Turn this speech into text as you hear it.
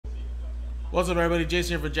What's up, everybody?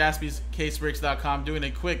 Jason here for JaspysCaseBreaks.com, doing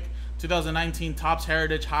a quick 2019 Topps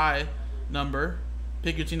Heritage High number.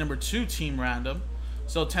 Pick your team number 2 team random.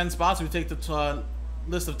 So 10 spots. We take the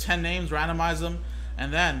list of 10 names, randomize them,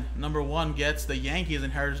 and then number 1 gets the Yankees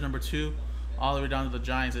in Heritage number 2, all the way down to the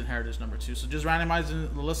Giants in Heritage number 2. So just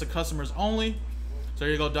randomizing the list of customers only. So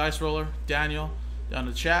here you go, dice roller, Daniel, down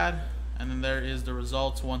to Chad, and then there is the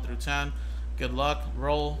results 1 through 10. Good luck.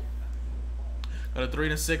 Roll. Go to 3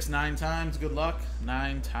 to 6, 9 times. Good luck.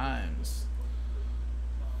 9 times.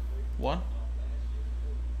 1,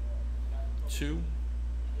 2,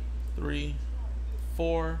 3,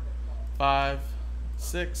 4, 5,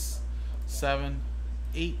 6, 7,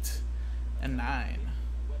 8, and 9.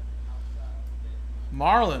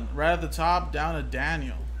 Marlon, right at the top, down to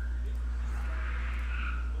Daniel.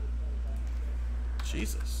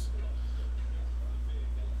 Jesus.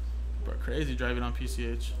 Bro, crazy driving on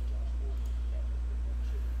PCH.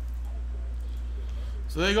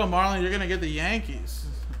 So there you go, Marlon. You're going to get the Yankees.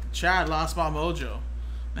 Chad, Last Spot Mojo.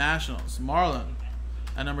 Nationals. Marlon,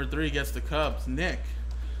 at number 3, gets the Cubs. Nick,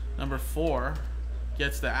 number 4,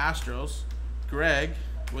 gets the Astros. Greg,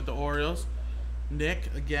 with the Orioles.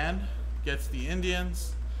 Nick, again, gets the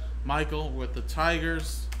Indians. Michael, with the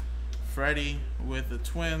Tigers. Freddie, with the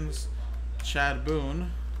Twins. Chad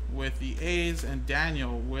Boone, with the A's. And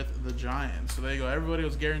Daniel, with the Giants. So there you go. Everybody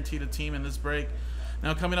was guaranteed a team in this break.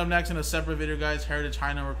 Now coming up next in a separate video, guys, Heritage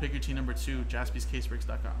High number, pick your team number 2,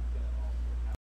 JaspysCaseBreaks.com.